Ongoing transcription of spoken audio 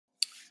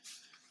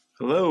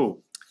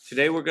Hello.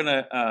 Today we're going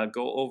to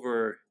go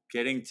over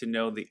getting to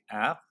know the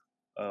app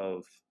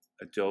of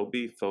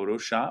Adobe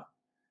Photoshop.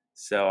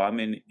 So I'm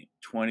in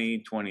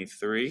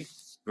 2023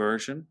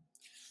 version,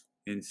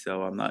 and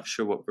so I'm not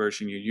sure what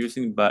version you're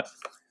using, but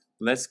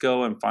let's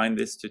go and find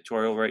this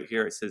tutorial right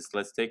here. It says,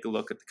 let's take a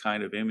look at the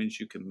kind of image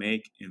you can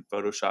make in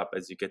Photoshop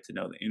as you get to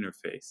know the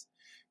interface.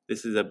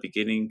 This is a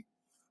beginning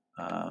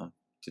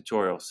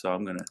tutorial, so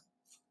I'm going to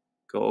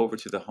go over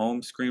to the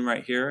home screen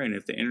right here, and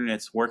if the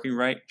internet's working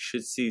right, you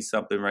should see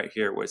something right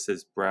here where it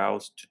says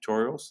browse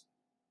tutorials.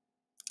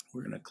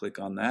 We're going to click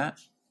on that.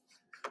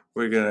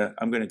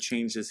 I'm going to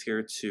change this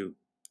here to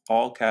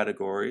all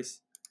categories,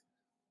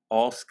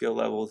 all skill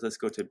levels. Let's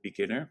go to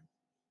beginner,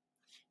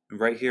 and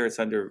right here it's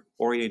under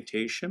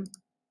orientation,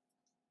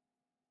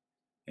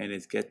 and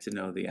it's get to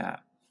know the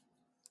app.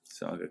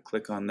 So I'm going to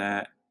click on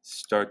that,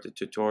 start the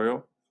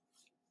tutorial.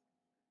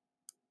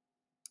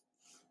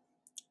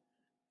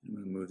 I'm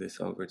going to move this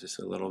over just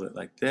a little bit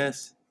like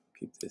this.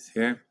 Keep this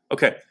here.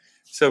 Okay,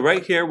 so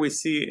right here we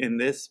see in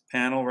this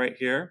panel right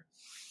here,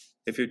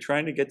 if you're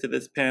trying to get to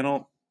this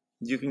panel,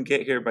 you can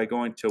get here by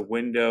going to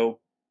Window,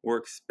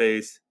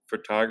 Workspace,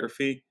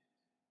 Photography,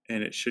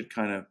 and it should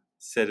kind of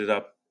set it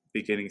up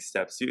beginning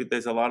steps.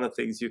 There's a lot of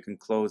things you can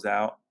close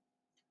out,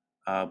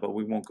 but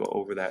we won't go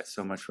over that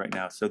so much right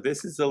now. So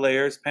this is the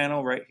Layers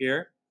panel right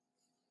here.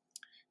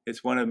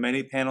 It's one of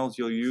many panels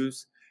you'll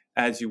use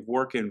as you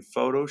work in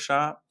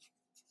Photoshop.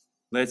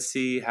 Let's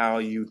see how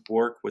you'd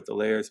work with the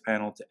Layers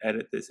panel to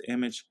edit this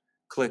image.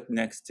 Click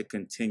Next to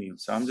continue.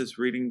 So I'm just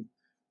reading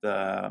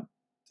the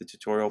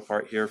tutorial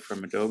part here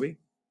from Adobe.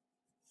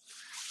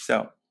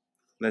 So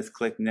let's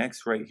click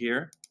Next right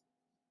here.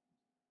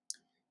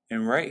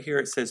 And right here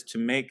it says to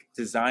make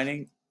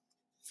designing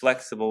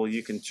flexible,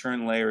 you can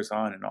turn layers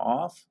on and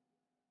off.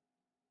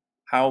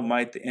 How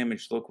might the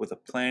image look with a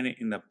planet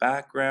in the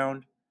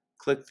background?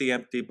 Click the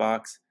empty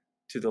box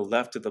to the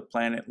left of the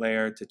planet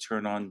layer to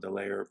turn on the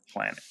layer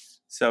planet.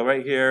 So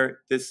right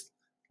here, this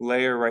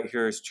layer right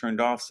here is turned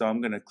off, so I'm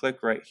going to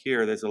click right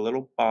here. There's a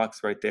little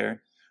box right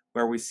there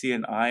where we see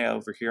an eye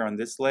over here on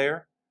this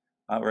layer,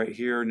 right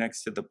here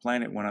next to the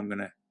planet when I'm going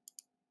to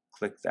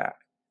click that.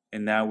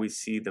 And now we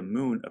see the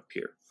moon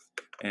appear.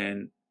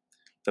 And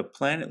the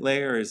planet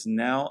layer is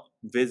now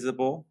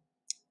visible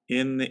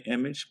in the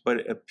image, but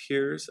it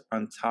appears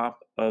on top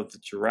of the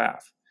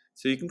giraffe.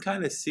 So you can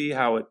kind of see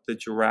how the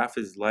giraffe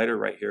is lighter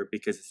right here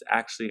because it's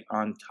actually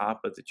on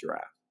top of the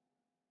giraffe.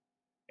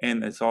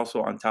 And it's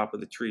also on top of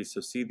the trees. So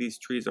see, these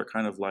trees are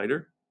kind of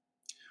lighter.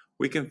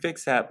 We can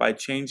fix that by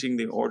changing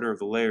the order of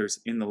the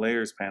layers in the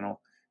Layers panel.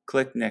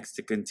 Click Next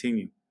to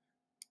continue.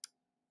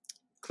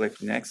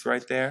 Click Next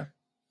right there.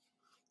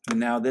 And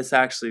now this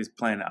actually is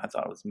planet. I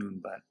thought it was moon,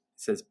 but it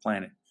says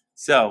planet.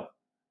 So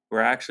we're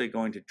actually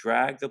going to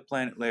drag the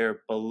planet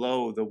layer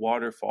below the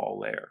waterfall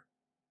layer.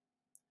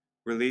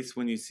 Release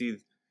when you see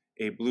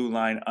a blue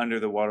line under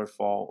the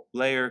waterfall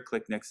layer.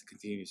 Click Next to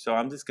continue. So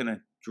I'm just going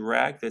to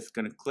drag this,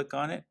 going to click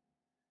on it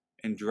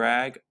and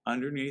drag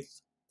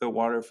underneath the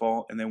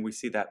waterfall, and then we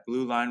see that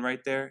blue line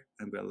right there.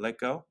 I'm going to let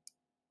go.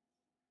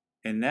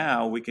 And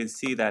now we can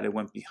see that it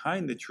went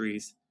behind the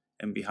trees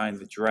and behind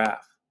the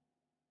giraffe.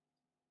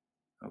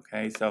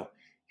 Okay, so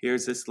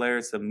here's this layer,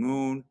 it's the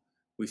moon.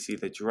 We see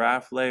the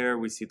giraffe layer,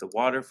 we see the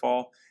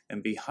waterfall,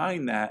 and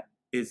behind that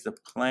is the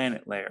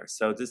planet layer.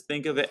 So just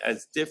think of it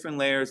as different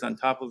layers on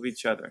top of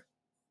each other,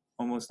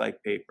 almost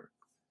like paper.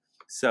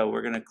 So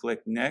we're going to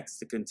click Next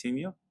to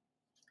continue.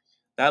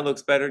 That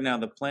looks better. Now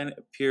the planet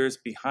appears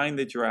behind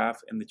the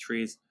giraffe and the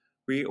trees.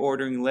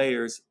 Reordering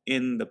layers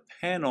in the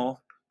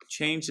panel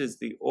changes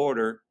the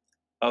order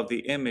of the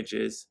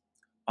images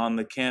on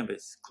the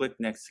canvas. Click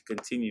Next to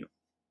continue.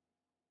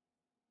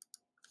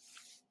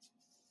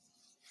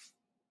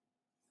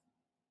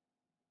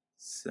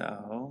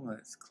 So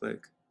let's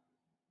click.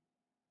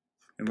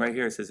 And right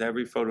here it says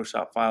every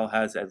Photoshop file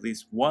has at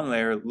least one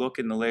layer. Look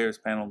in the Layers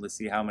panel to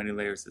see how many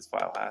layers this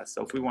file has.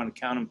 So if we want to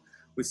count them,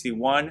 we see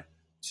 1,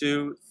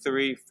 2,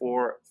 3,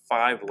 4,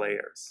 5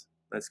 layers.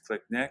 Let's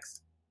click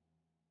Next.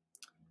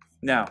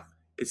 Now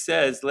it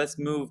says let's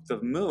move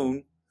the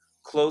moon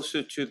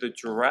closer to the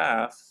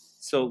giraffe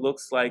so it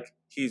looks like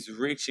he's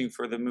reaching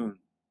for the moon.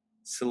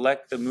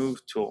 Select the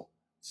Move tool.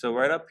 So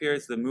right up here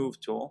is the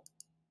Move tool.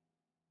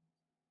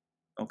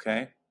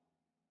 Okay.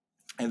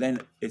 And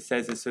then it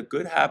says it's a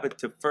good habit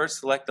to first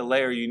select the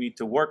layer you need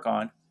to work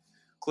on.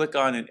 Click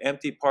on an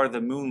empty part of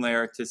the moon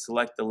layer to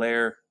select the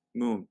layer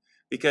moon.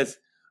 Because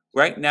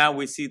right now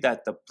we see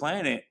that the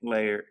planet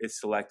layer is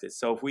selected.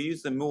 So if we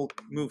use the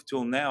move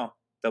tool now,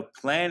 the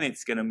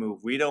planet's going to move.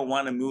 We don't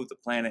want to move the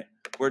planet.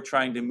 We're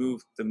trying to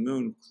move the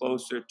moon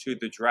closer to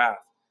the giraffe.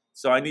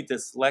 So I need to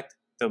select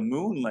the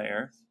moon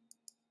layer.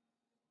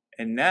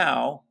 And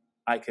now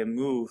I can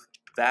move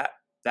that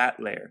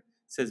layer.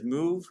 It says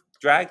move,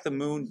 drag the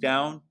moon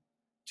down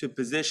to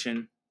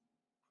position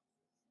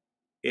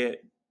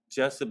it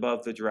just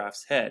above the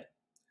giraffe's head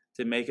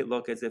to make it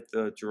look as if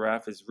the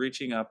giraffe is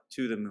reaching up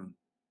to the moon.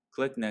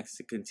 Click Next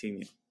to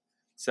continue.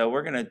 So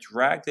we're going to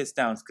drag this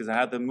down because I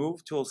have the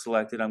Move tool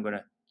selected. I'm going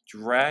to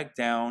drag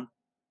down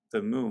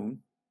the moon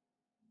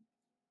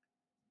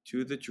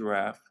to the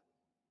giraffe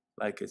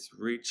like it's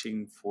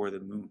reaching for the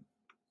moon.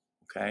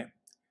 Okay,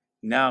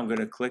 now I'm going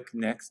to click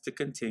next to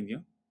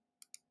continue.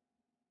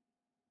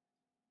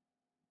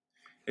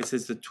 It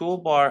says the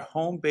toolbar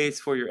home base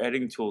for your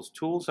editing tools.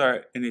 Tools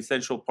are an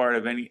essential part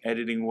of any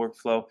editing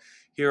workflow.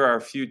 Here are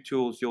a few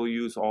tools you'll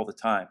use all the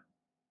time.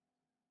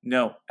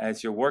 Note,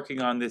 as you're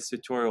working on this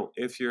tutorial,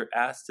 if you're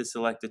asked to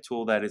select a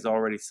tool that is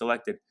already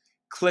selected,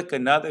 click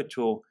another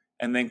tool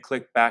and then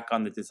click back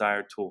on the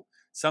desired tool.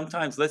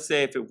 Sometimes, let's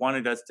say if it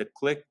wanted us to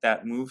click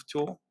that move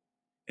tool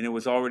and it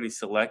was already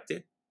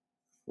selected,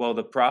 well,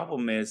 the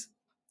problem is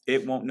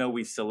it won't know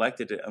we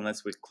selected it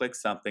unless we click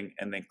something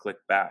and then click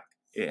back.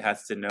 It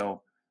has to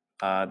know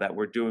that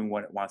we're doing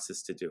what it wants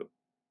us to do.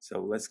 So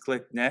let's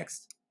click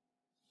next.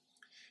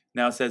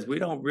 Now it says we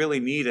don't really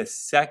need a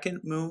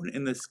second moon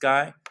in the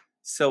sky,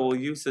 so we'll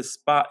use the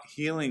spot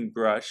healing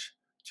brush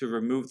to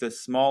remove the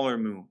smaller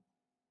moon.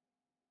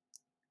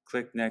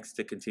 Click next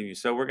to continue.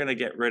 So we're going to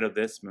get rid of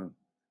this moon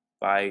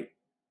by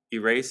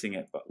erasing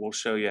it, but we'll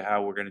show you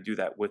how we're going to do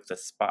that with the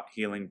spot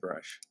healing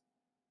brush.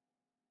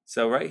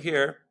 So right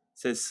here it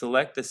says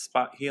select the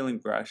spot healing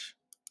brush.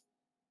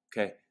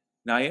 Okay,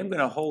 now I am going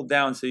to hold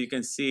down so you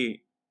can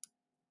see.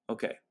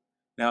 Okay,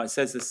 now it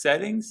says the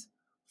settings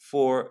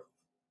for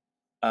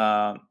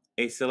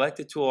a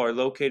selected tool are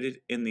located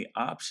in the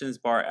options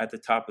bar at the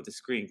top of the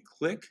screen.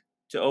 Click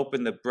to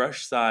open the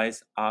brush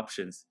size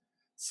options.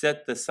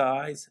 Set the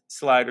size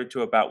slider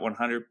to about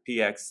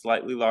 100px,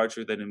 slightly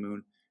larger than a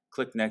moon.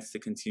 Click next to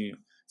continue.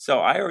 So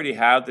I already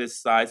have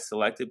this size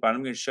selected, but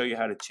I'm going to show you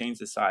how to change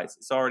the size.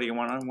 It's already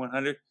on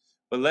 100,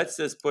 but let's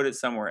just put it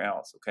somewhere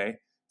else, okay?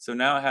 So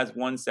now it has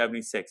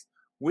 176.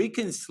 We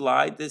can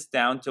slide this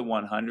down to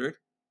 100,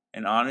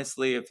 and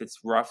honestly, if it's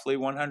roughly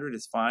 100,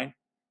 it's fine.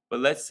 But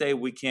let's say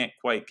we can't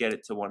quite get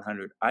it to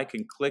 100. I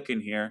can click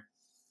in here,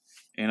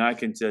 and I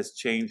can just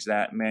change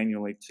that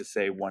manually to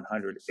say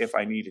 100 if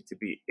I need it to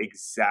be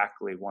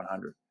exactly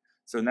 100.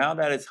 So now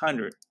that it's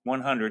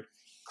 100,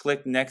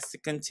 click next to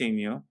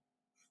continue.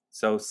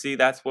 So see,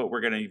 that's what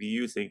we're going to be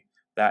using.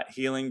 That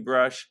healing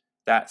brush,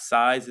 that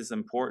size is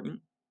important.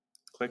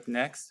 Click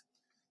next.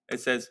 It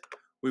says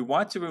we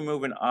want to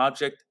remove an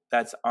object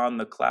that's on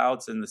the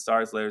clouds and the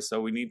stars layer, so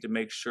we need to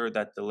make sure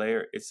that the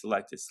layer is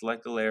selected.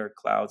 Select the layer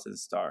clouds and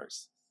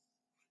stars.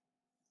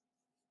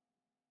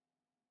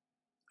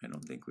 I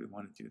don't think we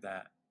want to do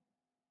that.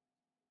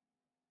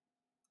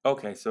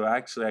 Okay, so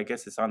actually I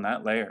guess it's on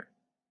that layer.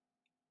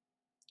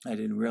 I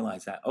didn't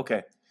realize that.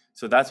 Okay,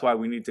 so that's why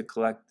we need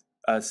to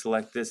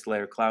select this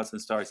layer, clouds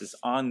and stars. It's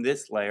on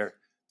this layer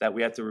that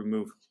we have to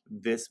remove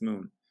this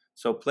moon.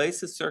 So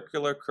place a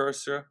circular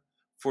cursor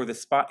for the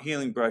spot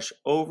healing brush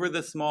over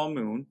the small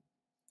moon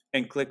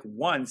and click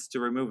once to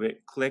remove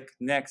it. Click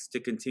next to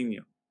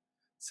continue.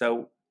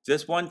 So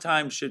just one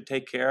time should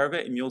take care of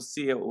it, and you'll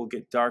see it will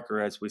get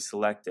darker as we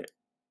select it.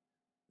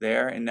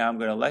 There, and now I'm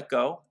going to let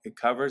go. It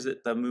covers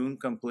the moon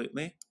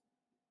completely.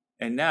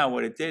 And now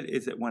what it did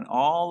is it went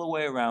all the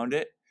way around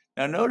it.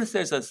 Now notice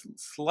there's a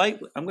slight,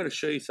 I'm going to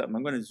show you something.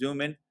 I'm going to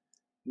zoom in.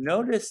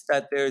 Notice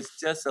that there's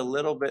just a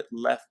little bit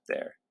left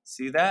there.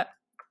 See that?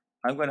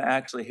 I'm going to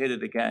actually hit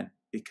it again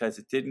because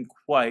it didn't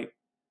quite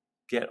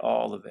get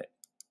all of it.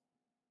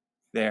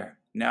 There,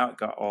 now it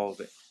got all of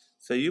it.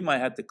 So you might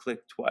have to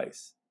click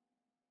twice.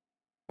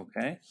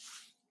 Okay?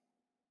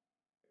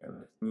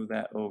 Let's move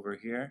that over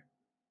here.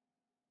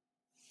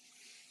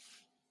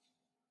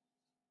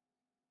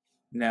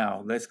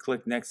 Now, let's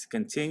click next to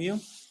continue.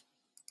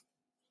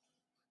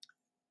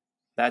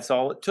 That's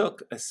all it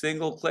took. A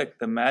single click.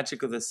 The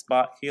magic of the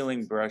spot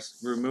healing brush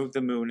removed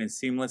the moon and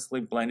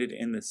seamlessly blended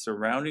in the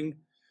surrounding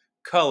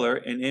color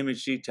and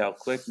image detail.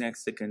 Click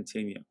next to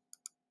continue.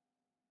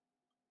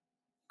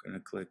 I'm going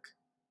to click.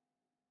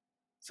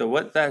 So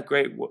what's that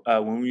great,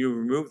 when you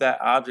remove that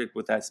object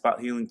with that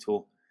spot healing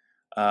tool,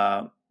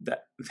 that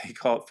they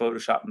call it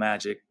Photoshop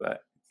magic,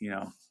 but you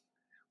know,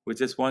 with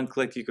just one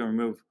click you can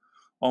remove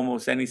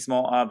almost any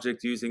small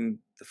object using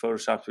the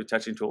Photoshop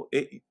retouching tool.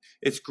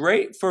 It's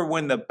great for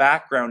when the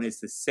background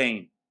is the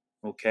same,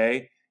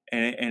 okay,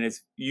 and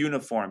it's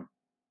uniform,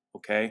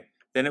 okay,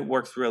 then it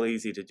works real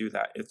easy to do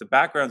that. If the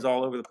background's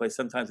all over the place,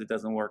 sometimes it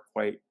doesn't work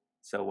quite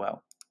so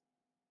well.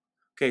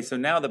 Okay, so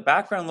now the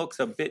background looks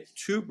a bit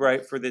too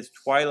bright for this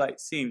twilight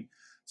scene,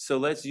 so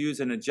let's use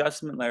an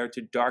adjustment layer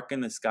to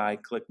darken the sky.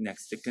 Click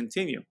next to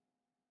continue.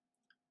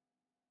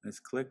 Let's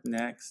click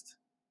next.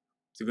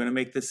 So we're going to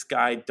make the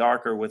sky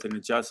darker with an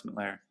adjustment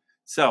layer.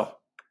 So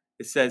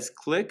it says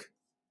click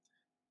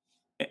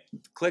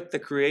the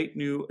create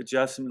new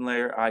adjustment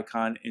layer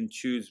icon and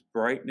choose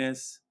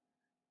brightness,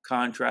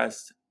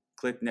 contrast.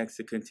 Click next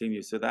to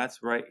continue. So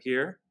that's right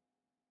here.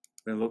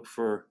 We're going to look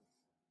for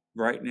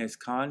brightness,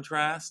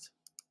 contrast.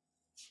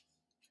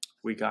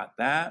 We got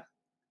that.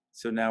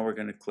 So now we're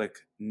going to click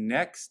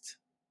next.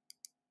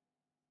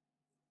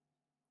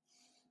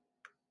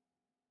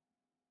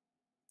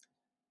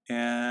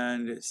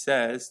 And it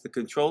says the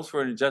controls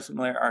for an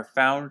adjustment layer are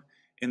found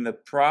in the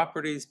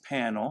properties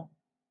panel.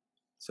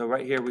 So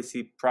right here we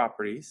see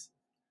properties.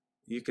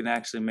 you can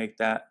actually make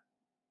that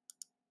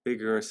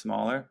bigger or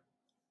smaller.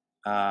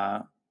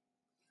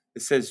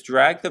 It says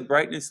drag the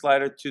brightness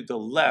slider to the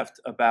left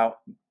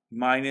about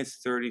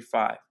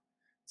 -35.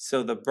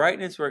 So the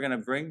brightness we're going to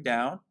bring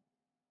down,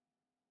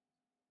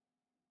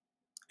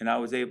 and I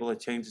was able to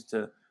change it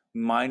to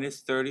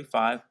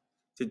 -35.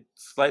 To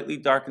slightly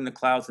darken the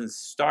clouds and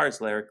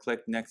stars layer,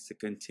 click next to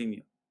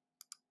continue.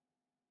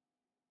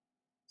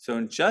 So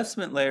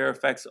adjustment layer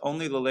affects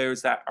only the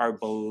layers that are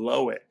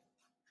below it.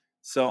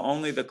 So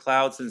only the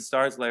clouds and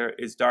stars layer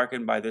is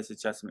darkened by this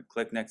adjustment.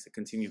 Click next to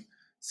continue.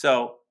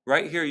 So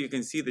right here you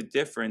can see the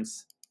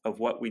difference of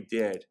what we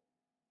did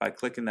by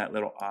clicking that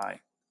little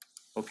eye.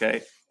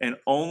 Okay, and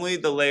only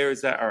the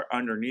layers that are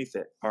underneath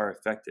it are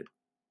affected.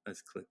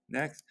 Let's click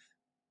next.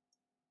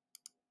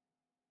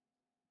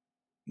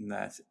 And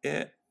that's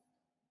it.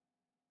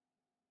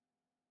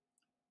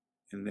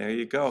 And there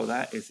you go.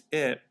 That is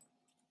it.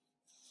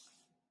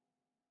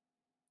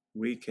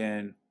 We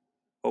can,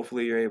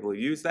 hopefully you're able to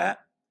use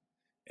that.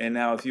 And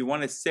now if you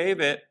want to save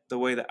it the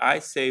way that I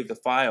save the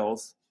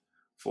files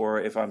for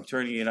if I'm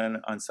turning it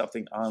on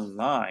something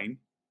online.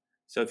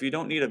 So if you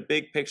don't need a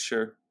big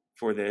picture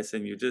for this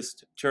and you're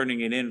just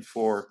turning it in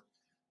for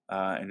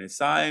an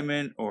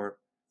assignment or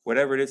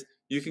whatever it is,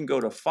 you can go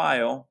to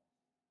File,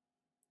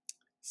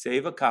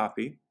 Save a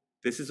Copy.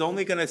 This is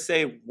only going to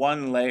save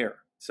one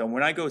layer. So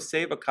when I go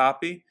Save a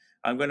Copy,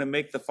 I'm going to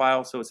make the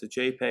file so it's a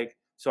JPEG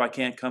so I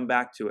can't come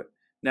back to it.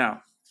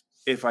 Now,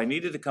 if I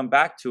needed to come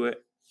back to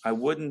it, I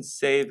wouldn't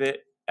save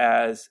it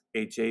as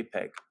a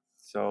JPEG.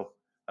 So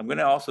I'm going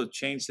to also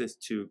change this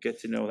to Get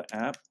to Know the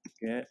App.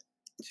 Get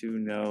to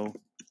Know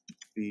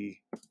the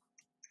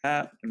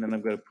App. And then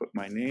I'm going to put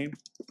my name.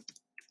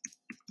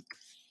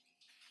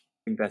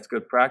 I think that's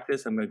good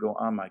practice. I'm going to go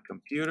on my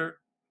computer.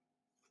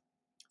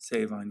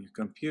 Save on your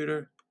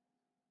computer.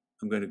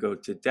 I'm going to go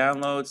to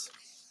Downloads.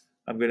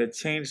 I'm going to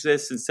change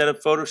this. Instead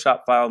of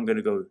Photoshop file, I'm going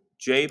to go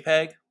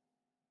JPEG.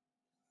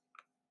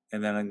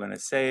 And then I'm going to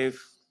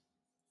save.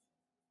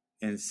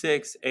 And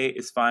 6, 8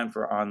 is fine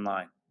for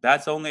online.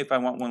 That's only if I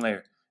want one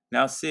layer.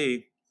 Now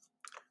see,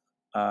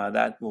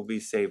 that will be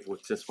saved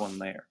with just one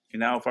layer. And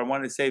now if I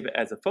want to save it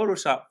as a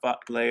Photoshop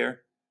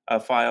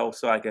file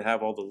so I could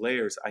have all the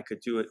layers, I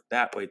could do it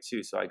that way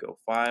too. So I go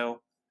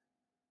File,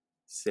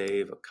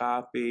 Save a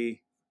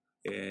Copy,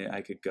 and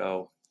I could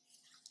go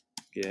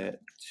Get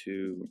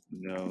to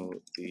Know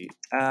the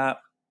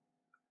App.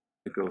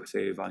 I go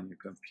Save on your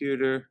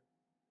computer.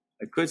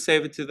 I could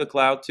save it to the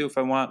cloud too if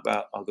I want,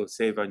 but I'll go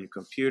Save on your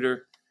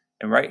computer.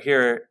 And right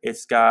here,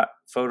 it's got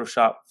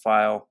Photoshop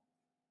file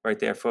right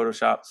there,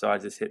 Photoshop. So I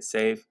just hit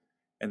Save.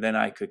 And then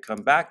I could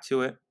come back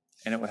to it,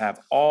 and it would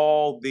have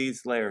all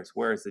these layers.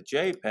 Whereas the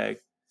JPEG,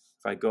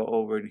 if I go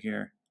over in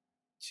here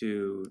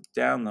to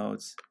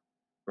Downloads,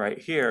 right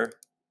here,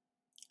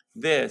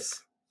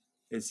 this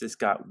is just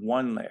got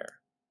one layer.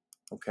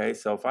 Okay,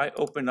 so if I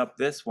open up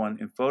this one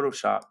in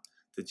Photoshop,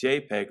 the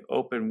JPEG,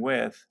 open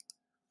with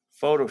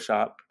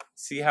Photoshop,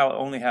 see how it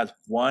only has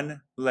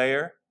one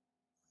layer?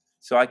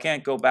 So I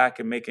can't go back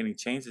and make any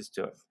changes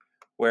to it.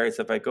 Whereas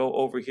if I go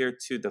over here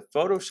to the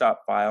Photoshop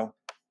file,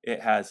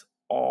 it has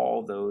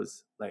all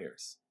those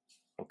layers.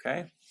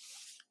 Okay?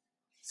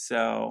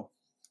 So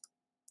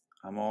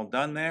I'm all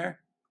done there.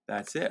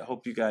 That's it.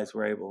 Hope you guys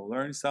were able to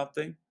learn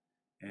something.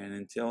 And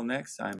until next time.